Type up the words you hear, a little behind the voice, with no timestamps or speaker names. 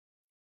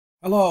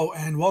Hello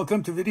and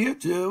welcome to video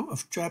 2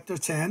 of chapter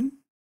 10,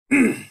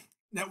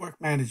 network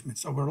management.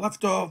 So we're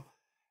left off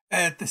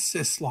at the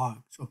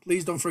syslog. So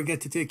please don't forget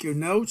to take your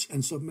notes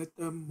and submit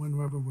them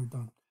whenever we're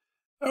done.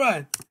 All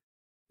right,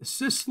 the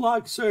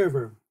syslog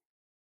server.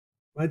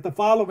 Write the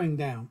following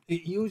down.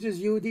 It uses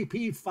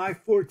UDP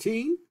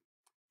 514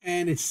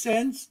 and it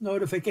sends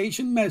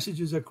notification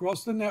messages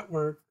across the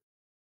network,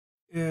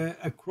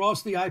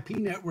 across the IP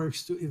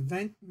networks to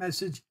event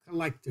message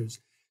collectors.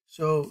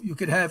 So you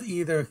could have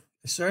either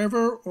a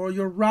server or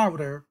your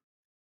router,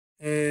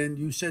 and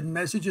you send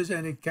messages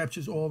and it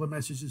captures all the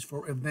messages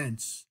for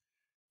events.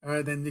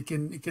 Then it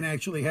can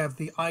actually have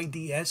the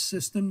IDS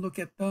system look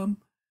at them,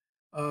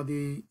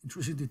 the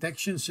intrusion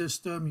detection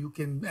system. You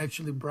can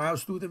actually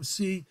browse through them,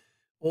 see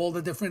all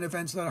the different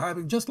events that are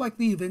happening, just like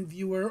the event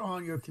viewer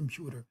on your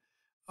computer.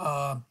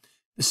 The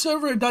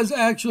server does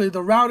actually,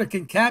 the router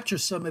can capture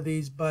some of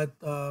these, but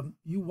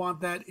you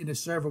want that in a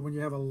server when you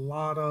have a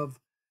lot of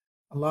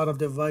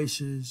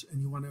devices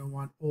and you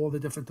want all the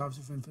different types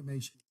of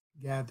information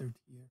gathered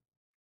here.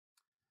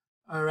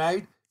 All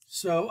right.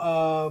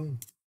 So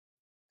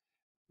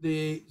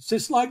the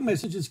syslog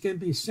messages can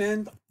be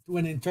sent to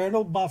an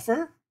internal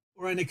buffer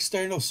or an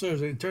external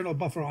server. Internal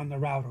buffer on the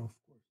router, of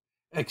course.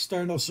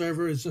 External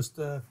server is just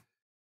a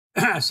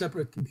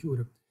separate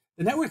computer.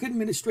 The network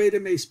administrator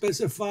may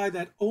specify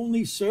that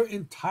only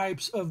certain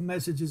types of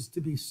messages to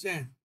be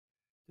sent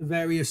to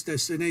various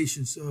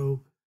destinations.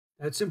 So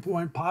that's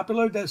important.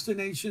 Popular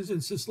destinations and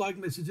syslog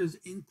messages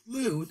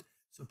include,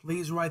 so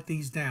please write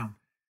these down.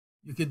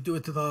 You can do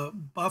it to the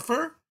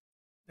buffer,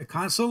 the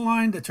console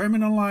line, the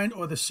terminal line,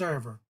 or the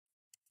server.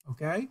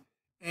 Okay?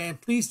 And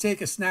please take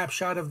a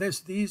snapshot of this.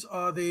 These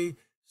are the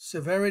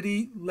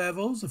severity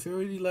levels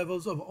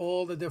of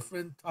all the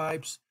different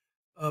types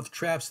of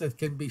traps that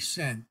can be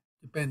sent,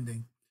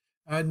 depending.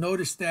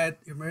 Notice that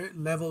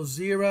level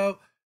 0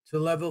 to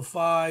level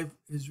 5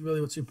 is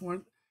really what's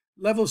important.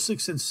 Level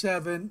 6 and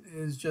 7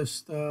 is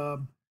just,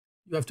 you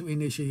have to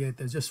initiate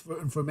that just for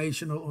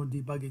informational or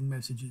debugging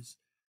messages.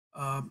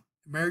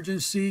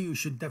 Emergency, you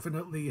should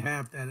definitely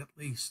have that at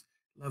least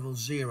level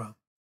 0.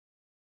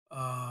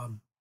 I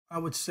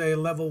would say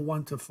level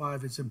 1 to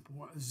 5 is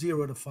important,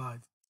 0 to 5.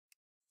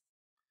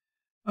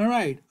 All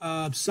right,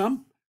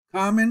 some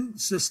common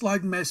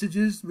syslog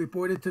messages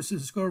reported to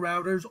Cisco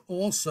routers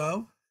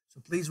also, so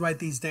please write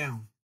these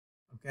down,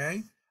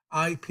 okay?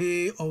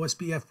 IP,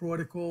 OSPF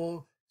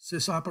protocol,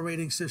 sys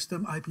operating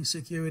system, IP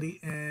security,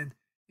 and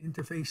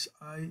interface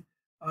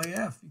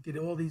IF. You get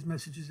all these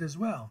messages as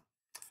well.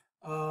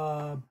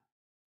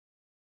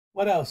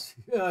 What else?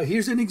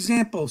 Here's an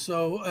example.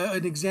 So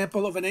an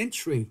example of an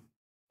entry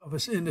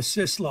in the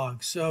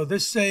syslog. So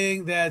this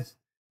saying that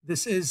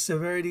this is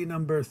severity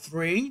number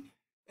 3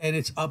 and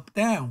it's up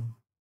down,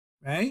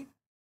 right?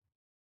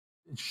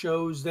 It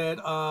shows that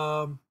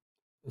the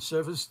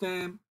service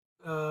stamp,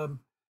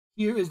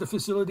 here is the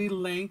facility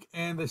link,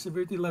 and the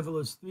severity level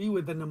is 3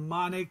 with a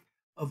mnemonic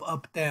of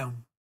up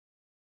down.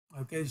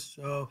 Okay,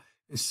 so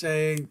it's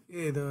saying,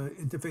 hey, the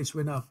interface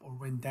went up or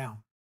went down,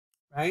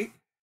 right?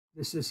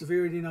 This is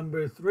severity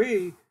number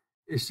 3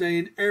 is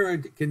saying error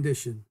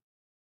condition,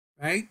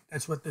 right?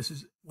 That's what this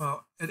is.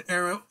 Well, an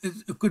error,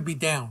 it could be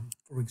down,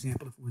 for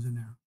example, if it was an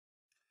error.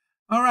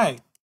 All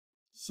right,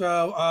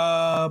 so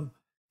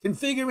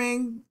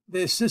configuring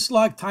the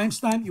syslog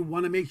timestamp, you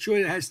want to make sure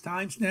it has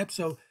timestamp.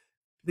 So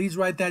please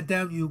write that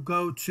down. You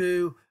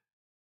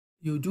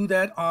do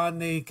that on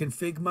the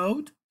config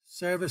mode,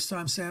 service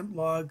timestamp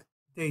log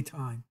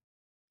datetime.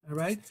 All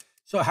right.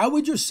 So how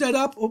would you set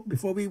up,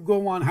 before we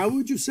go on, how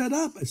would you set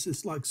up a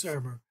syslog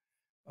server?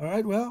 All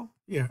right. Well,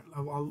 here,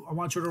 I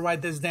want you to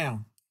write this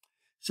down.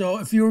 So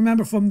if you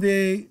remember from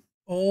the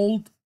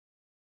old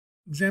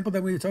example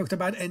that we talked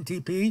about,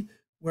 NTP,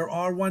 where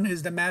R1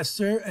 is the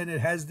master and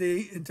it has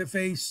the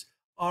interface,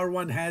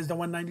 R1 has the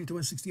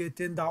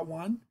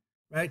 192.168.10.1,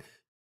 right?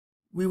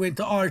 We went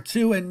to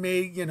R2 and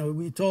made,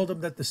 we told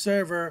them that the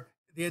server,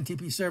 the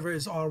NTP server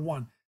is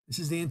R1. This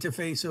is the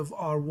interface of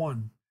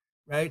R1,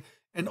 right?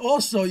 And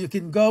also you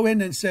can go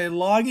in and say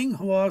logging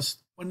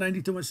host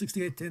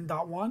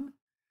 192.168.10.1,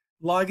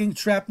 logging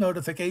trap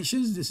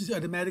notifications. This is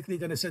automatically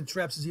going to send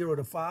traps 0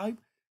 to 5,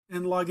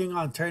 and logging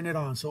on, turn it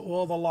on. So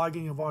all the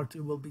logging of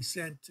R2 will be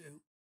sent to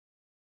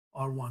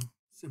R1.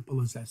 Simple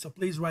as that. So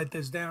please write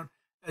this down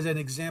as an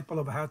example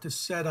of how to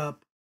set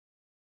up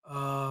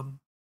R1.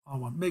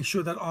 Make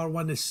sure that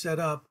R1 is set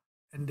up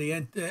and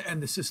the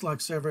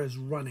syslog server is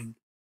running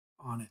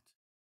on it.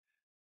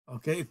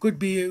 Okay, it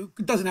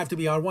doesn't have to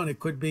be R1. It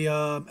could be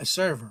a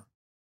server,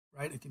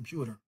 right? A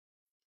computer.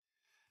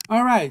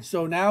 All right,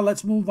 so now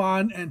let's move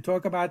on and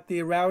talk about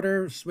the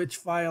router switch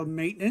file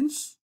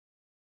maintenance.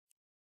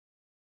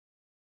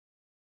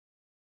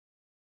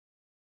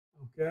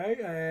 Okay,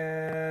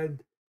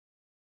 and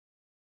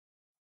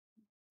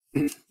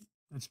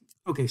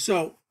okay,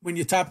 so when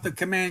you type the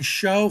command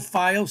show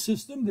file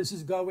system, this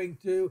is going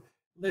to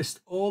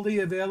list all the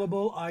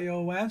available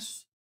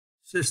iOS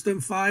system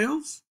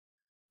files.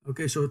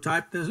 Okay, so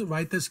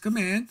write this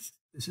command.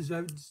 This is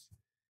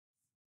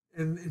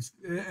and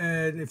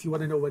if you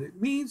want to know what it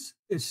means,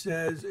 it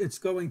says it's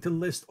going to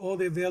list all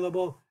the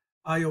available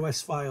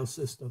iOS file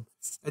system.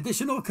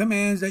 Additional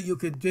commands that you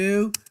could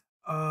do,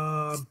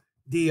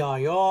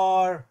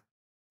 dir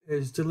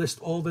is to list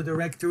all the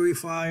directory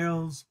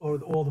files or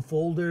all the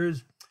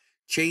folders.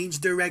 Change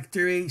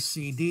directory,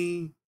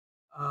 cd,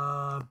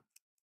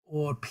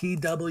 or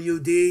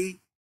pwd.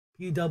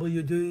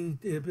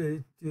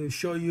 PWD to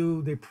show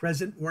you the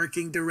present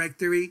working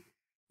directory.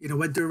 You know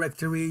what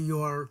directory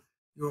you're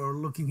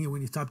looking here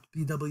when you type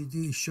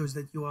PWD. It shows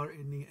that you are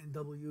in the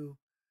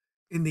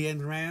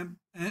NVRAM.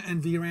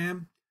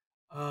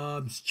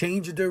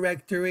 Change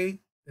directory.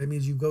 That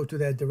means you go to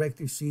that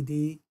directory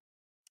cd,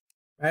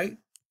 right?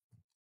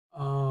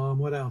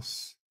 What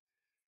else?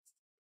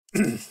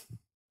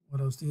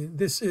 What else?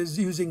 This is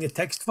using a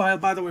text file.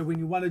 By the way, when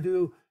you want to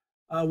do,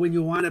 when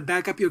you want to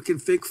back up your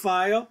config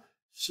file,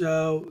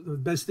 so the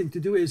best thing to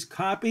do is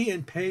copy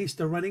and paste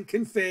the running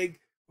config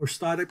or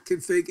startup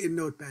config in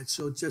Notepad.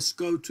 So just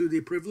go to the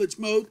privilege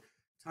mode,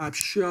 type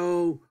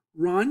show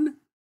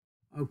run,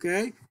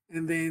 okay,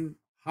 and then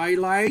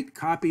highlight,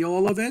 copy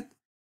all of it.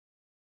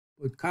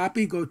 Put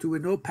copy, go to a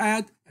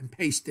Notepad and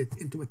paste it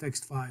into a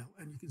text file,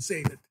 and you can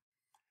save it.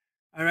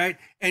 All right,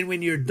 and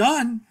when you're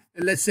done,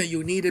 and let's say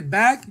you need it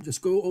back,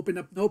 just go open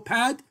up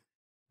Notepad,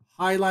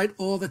 highlight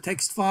all the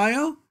text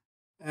file,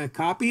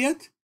 copy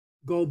it,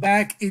 go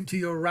back into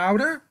your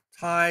router,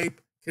 type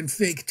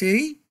config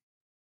t,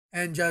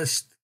 and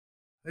just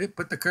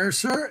put the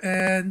cursor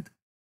and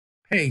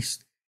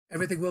paste.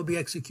 Everything will be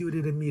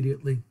executed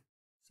immediately.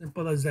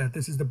 Simple as that.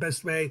 This is the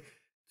best way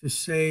to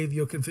save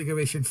your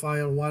configuration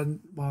file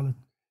while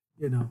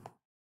you know,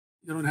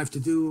 you don't have to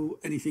do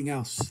anything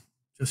else.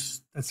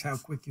 Just that's how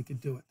quick you can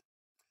do it.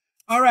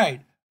 All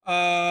right.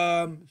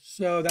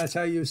 So that's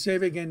how you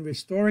save it and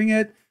restoring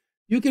it.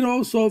 You can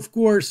also, of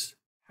course,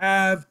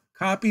 have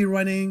copy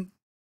running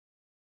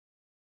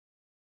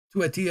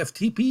to a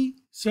TFTP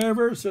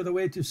server. So the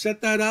way to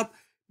set that up,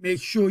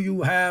 make sure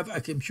you have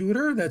a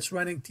computer that's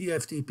running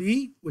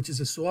TFTP, which is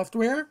a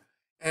software,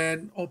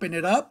 and open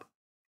it up,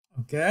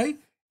 okay?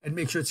 And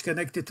make sure it's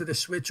connected to the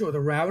switch or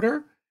the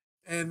router.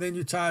 And then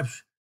you type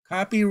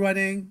copy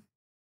running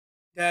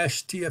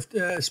dash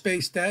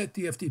space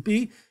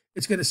TFTP.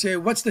 It's going to say,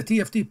 what's the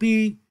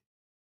TFTP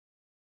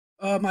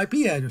IP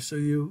address? So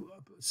you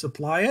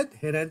supply it,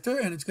 hit enter,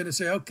 and it's going to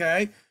say,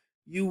 okay,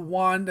 you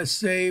want to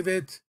save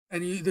it,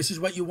 and this is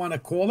what you want to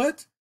call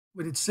it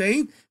when it's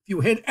saved. If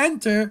you hit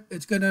enter,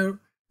 this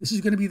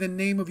is going to be the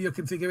name of your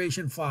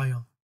configuration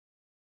file.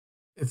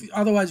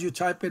 Otherwise, you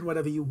type in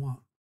whatever you want.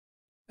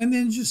 And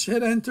then just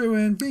hit enter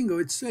and bingo,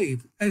 it's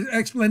saved. An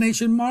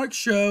exclamation mark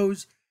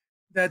shows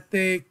that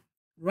the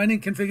running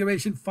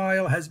configuration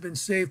file has been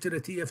saved to the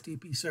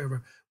TFTP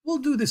server. We'll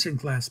do this in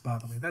class, by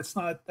the way.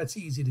 That's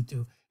easy to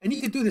do. And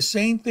you can do the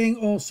same thing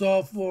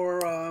also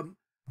for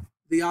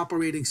the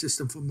operating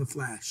system from the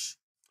flash.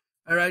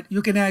 All right,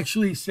 you can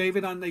actually save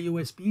it on the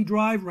USB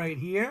drive right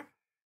here.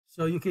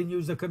 So you can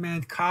use the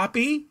command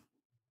copy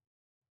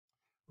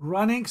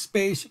running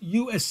space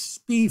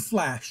USB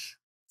flash.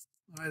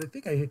 All right, I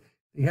think they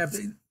have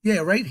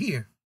right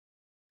here.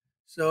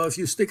 So if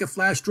you stick a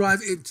flash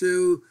drive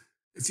into,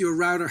 if your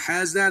router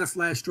has that, a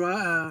flash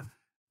drive,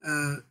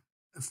 a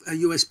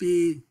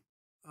USB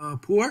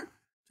port,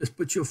 just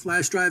put your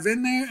flash drive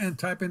in there and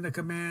type in the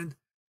command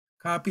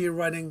copy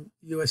running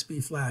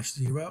USB flash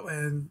 0,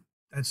 and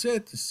that's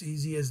it. It's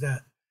easy as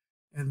that.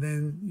 And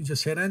then you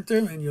just hit enter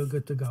and you're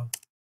good to go.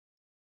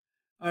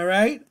 All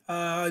right.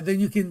 Then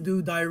you can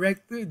do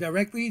directly.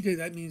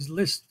 That means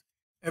list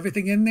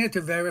everything in there to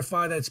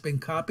verify that it's been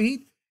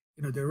copied.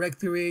 You know,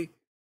 directory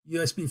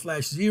USB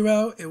flash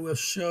 0. It will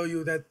show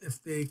you that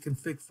if the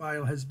config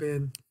file has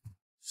been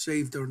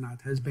saved or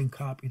not, has been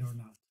copied or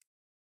not.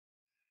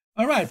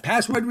 All right.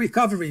 Password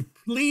recovery.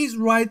 Please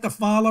write the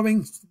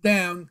following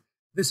down.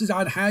 This is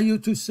on how you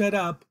to set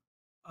up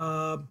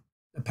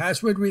the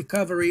password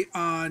recovery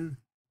on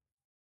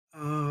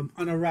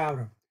a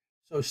router.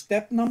 So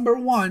step number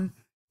 1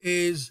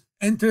 is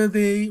enter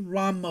the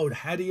ROM mode.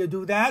 How do you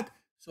do that?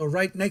 So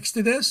right next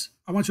to this,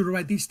 I want you to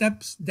write these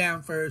steps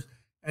down first.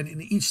 And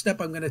in each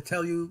step, I'm going to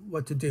tell you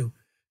what to do.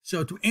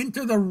 So to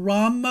enter the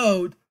ROM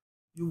mode,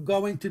 you're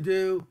going to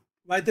do,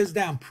 write this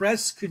down,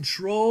 press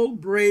Control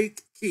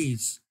Break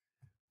keys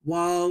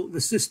while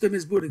the system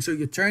is booting. So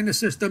you turn the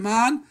system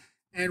on,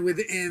 and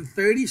within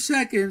 30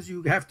 seconds,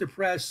 you have to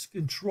press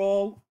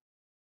Control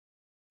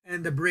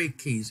and the break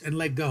keys and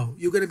let go.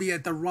 You're going to be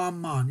at the ROM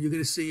mon. You're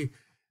going to see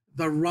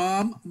the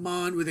ROM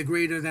mon with a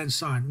greater than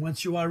sign.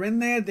 Once you are in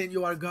there, then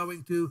you are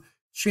going to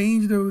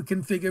change the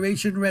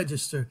configuration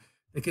register.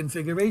 The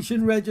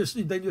configuration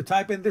register, then you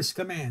type in this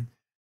command,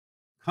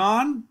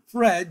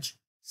 confreg,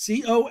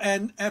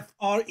 C-O-N-F-R-E-G,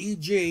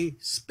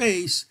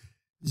 space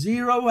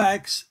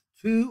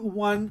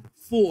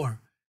 0x214.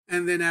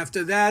 And then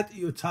after that,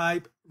 you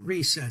type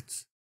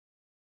reset.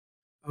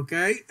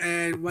 Okay,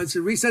 and once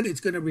it resets, it's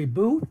going to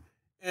reboot.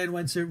 And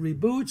once it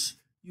reboots,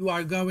 you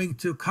are going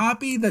to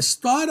copy the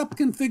startup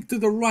config to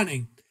the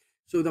running.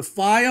 So the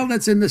file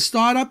that's in the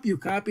startup, you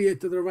copy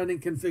it to the running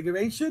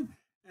configuration.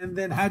 And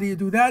then how do you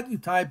do that? You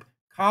type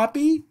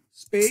copy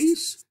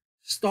space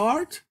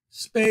start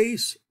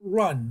space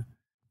run.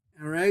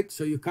 All right,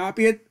 so you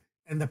copy it,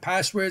 and the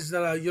passwords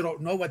that you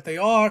don't know what they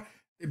are,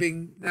 they're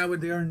in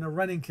the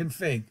running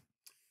config.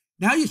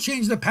 Now you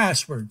change the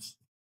passwords.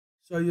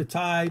 So you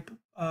type,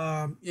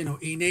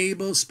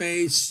 enable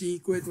space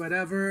secret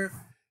whatever,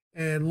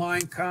 and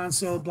line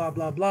console blah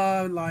blah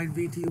blah, line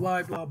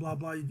VTY blah blah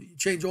blah. You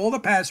change all the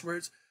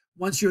passwords.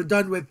 Once you're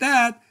done with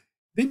that,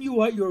 then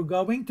what you're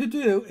going to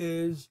do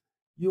is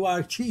you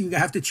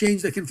have to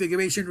change the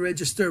configuration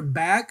register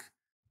back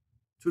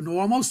to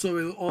normal, so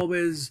it'll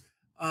always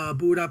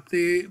bring up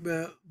the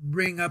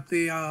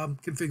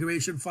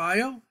configuration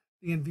file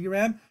in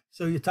VRAM.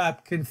 So you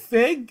type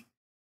config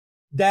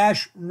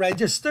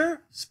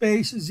 -register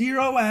space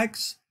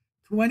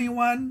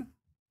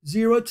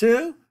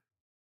 0x2102.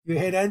 You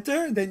hit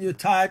enter, then you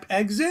type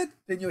exit,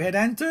 then you hit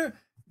enter,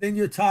 then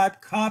you type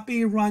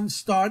copy run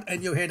start,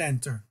 and you hit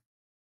enter.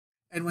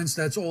 And once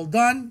that's all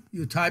done,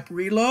 you type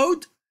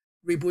reload,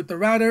 reboot the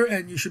router,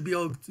 and you should be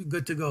all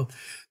good to go.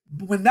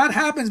 When that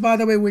happens, by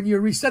the way, when you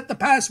reset the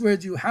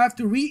passwords, you have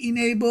to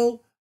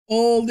re-enable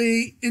all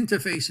the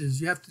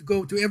interfaces. You have to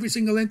go to every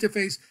single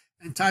interface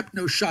and type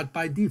no shut.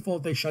 By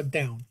default, they shut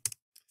down.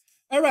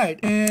 All right,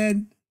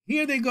 and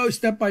here they go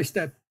step by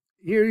step.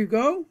 Here you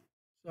go.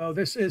 So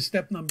this is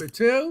step number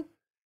 2.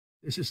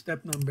 This is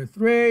step number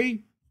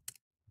 3.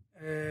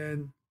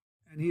 And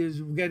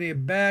he's getting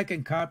it back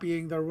and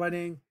copying the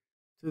running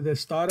to the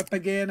startup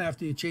again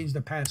after you change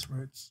the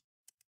passwords.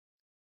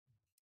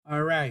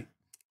 All right.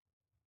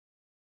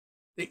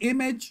 The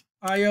image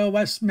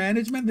iOS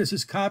management. This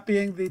is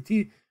copying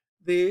the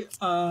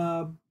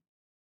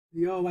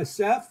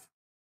OSF.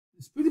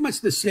 It's pretty much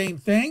the same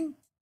thing.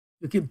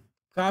 You can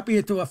copy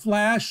it to a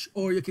flash,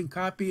 or you can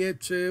copy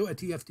it to a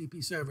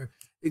TFTP server.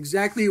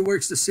 Exactly, it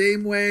works the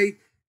same way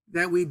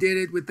that we did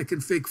it with the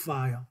config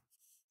file.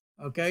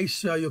 Okay,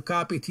 so you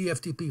copy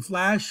TFTP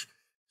flash.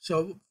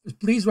 So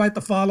please write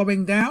the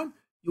following down.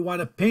 You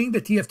want to ping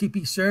the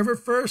TFTP server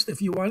first.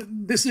 If you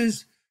want, this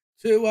is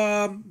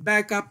to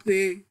back up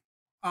the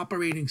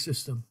operating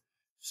system.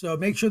 So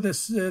make sure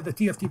this the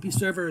TFTP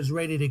server is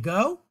ready to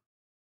go.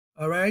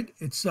 All right,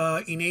 it's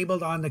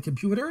enabled on the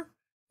computer.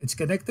 It's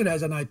connected,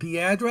 has an IP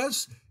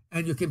address,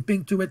 and you can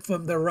ping to it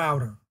from the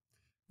router.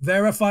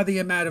 Verify the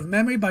amount of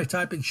memory by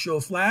typing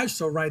show flash.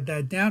 So write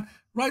that down.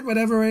 Write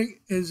whatever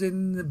is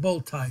in the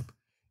bold type.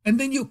 And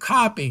then you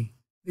copy.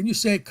 Then you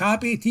say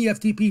copy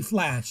TFTP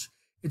flash.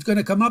 It's going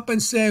to come up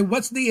and say,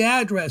 what's the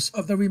address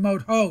of the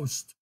remote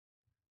host?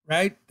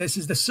 Right? This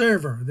is the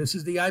server. This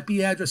is the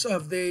IP address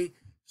of the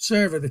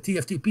server, the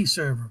TFTP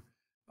server.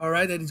 All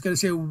right. And it's going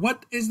to say,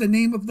 what is the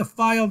name of the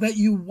file that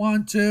you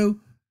want to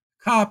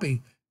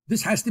copy?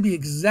 This has to be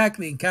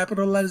exactly in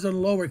capital letters or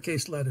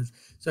lowercase letters.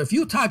 So if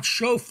you type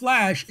show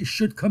flash, it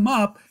should come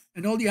up,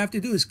 and all you have to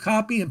do is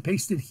copy and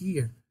paste it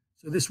here.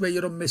 So this way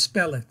you don't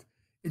misspell it.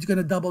 It's going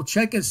to double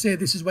check and say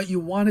this is what you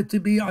want it to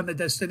be on the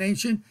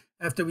destination.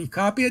 After we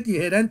copy it,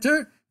 you hit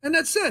enter, and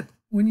that's it.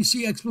 When you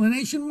see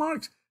exclamation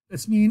marks,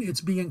 that means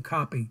it's being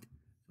copied.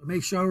 So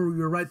make sure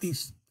you write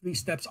these 3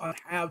 steps on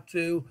how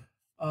to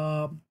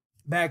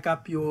back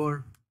up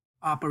your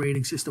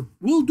operating system.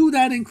 We'll do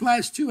that in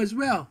class 2 as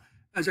well,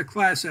 as a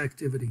class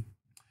activity.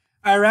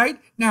 All right.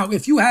 Now,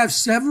 if you have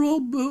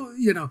several,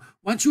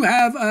 once you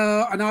have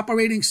an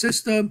operating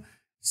system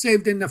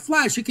saved in the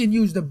flash, you can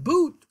use the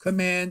boot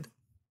command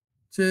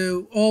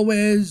to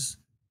always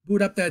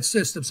boot up that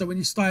system. So when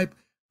you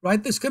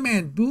write this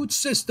command, boot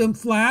system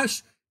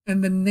flash,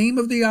 and the name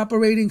of the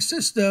operating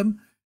system,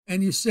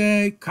 and you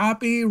say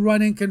copy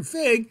running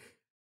config,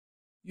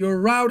 your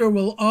router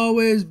will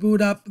always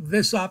boot up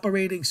this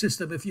operating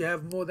system if you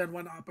have more than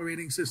one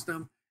operating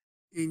system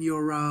in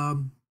your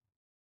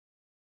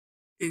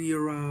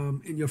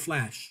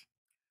flash.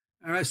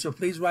 All right, so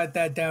please write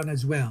that down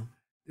as well.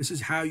 This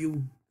is how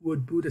you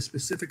would boot a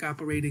specific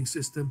operating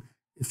system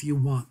if you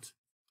want.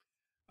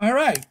 All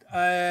right,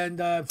 and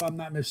if I'm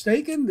not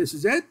mistaken, this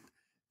is it.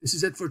 This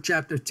is it for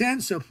chapter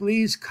 10. So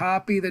please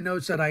copy the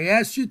notes that I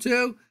asked you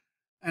to,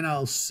 and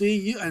I'll see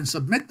you, and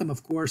submit them,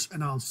 of course,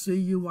 and I'll see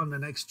you on the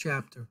next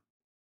chapter.